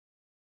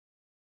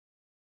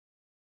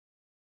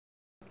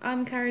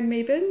I'm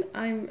Mabon.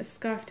 I'm a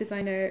scarf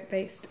designer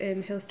based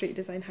in Hill Street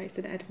Design House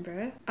in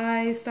Edinburgh.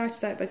 I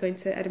started out by going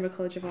to Edinburgh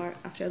College of Art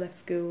after I left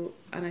school,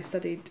 and I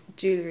studied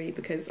jewelery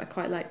because I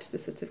quite liked the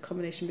sort of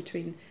combination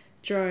between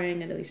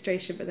drawing and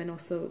illustration, but then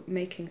also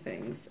making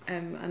things.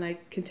 And I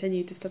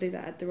continued to study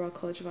that at the Royal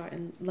College of Art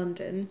in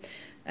London.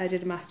 I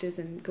did a master's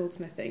in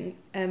goldsmithing,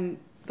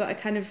 but I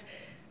kind of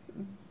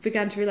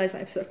began to realise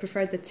that I sort of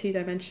preferred the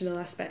two-dimensional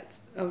aspect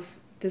of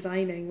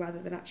designing rather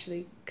than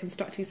actually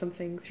constructing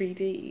something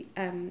 3D.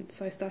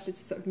 So I started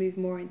to sort of move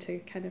more into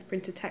kind of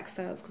printed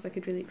textiles because I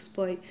could really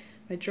exploit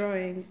my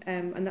drawing,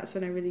 and that's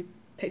when I really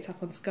picked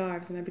up on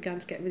scarves, and I began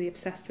to get really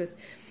obsessed with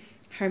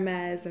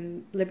Hermes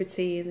and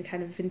Liberty and the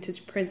kind of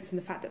vintage prints and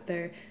the fact that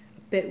they're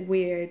a bit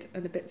weird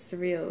and a bit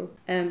surreal.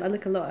 I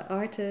look a lot at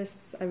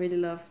artists. I really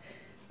love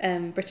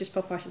British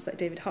pop artists like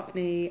David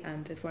Hockney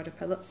and Eduardo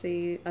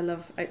Palozzi. I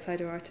love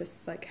outsider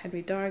artists like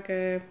Henry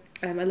Darger.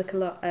 I look a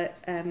lot at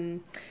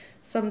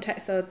some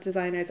textile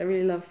designers. I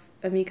really love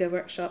Amiga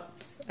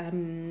workshops,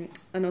 and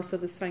also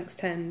the Svanx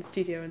 10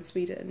 studio in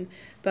Sweden.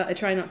 But I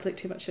try not to look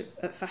too much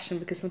at fashion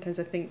because sometimes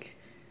I think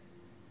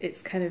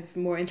it's kind of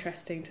more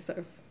interesting to sort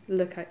of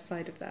look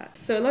outside of that.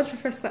 So I launched my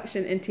first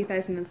collection in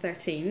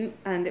 2013,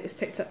 and it was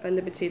picked up by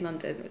Liberty in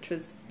London, which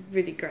was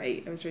really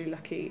great. I was really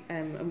lucky,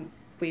 and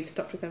we've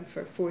stocked with them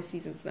for 4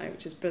 seasons now,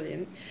 which is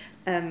brilliant.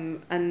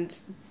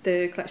 And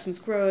the collection's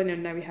grown,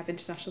 and now we have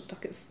international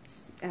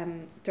stockists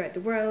throughout the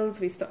world.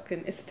 We stock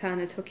in Isetan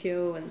in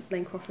Tokyo and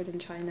Lane Crawford in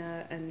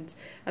China, and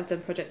I've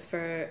done projects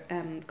for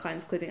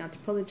clients including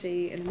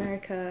Anthropology in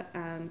America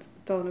and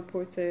Donna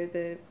Porter,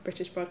 the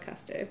British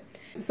broadcaster.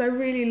 So I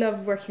really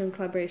love working on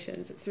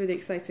collaborations. It's really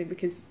exciting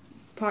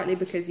partly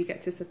because you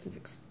get to sort of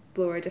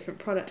explore a different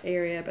product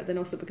area, but then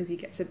also because you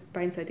get to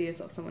bounce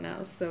ideas off someone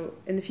else. So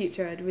in the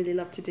future I'd really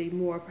love to do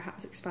more,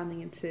 perhaps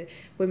expanding into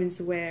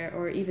women's wear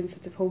or even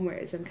sort of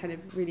homewares. I'm kind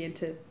of really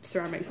into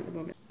ceramics at the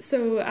moment.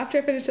 So after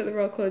I finished at the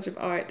Royal College of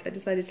Art, I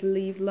decided to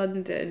leave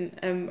London.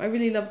 I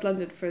really loved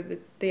London for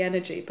the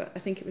energy, but I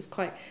think it's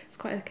quite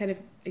a kind of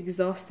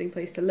exhausting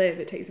place to live.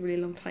 It takes a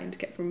really long time to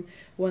get from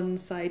one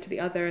side to the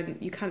other,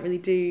 and you can't really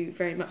do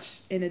very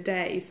much in a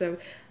day. So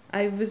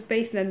I was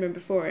based in Edinburgh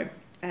before,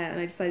 and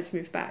I decided to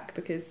move back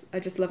because I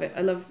just love it.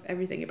 I love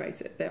everything about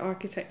it. The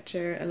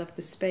architecture, I love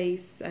the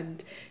space,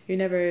 and you're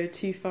never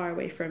too far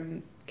away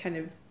from kind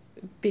of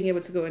being able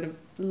to go on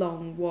a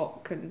long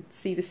walk and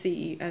see the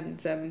sea,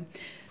 and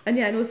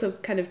also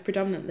kind of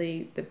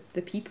predominantly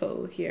the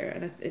people here,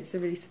 and it's a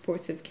really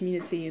supportive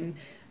community,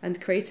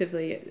 and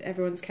creatively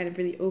everyone's kind of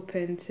really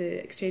open to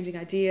exchanging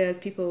ideas.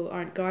 People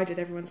aren't guarded,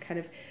 everyone's kind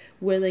of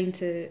willing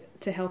to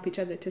help each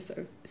other to sort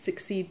of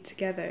succeed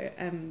together.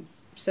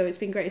 So it's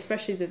been great,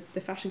 especially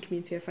the fashion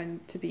community I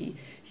find to be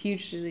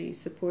hugely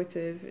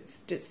supportive.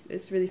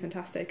 It's really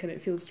fantastic, and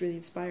it feels really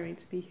inspiring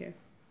to be here.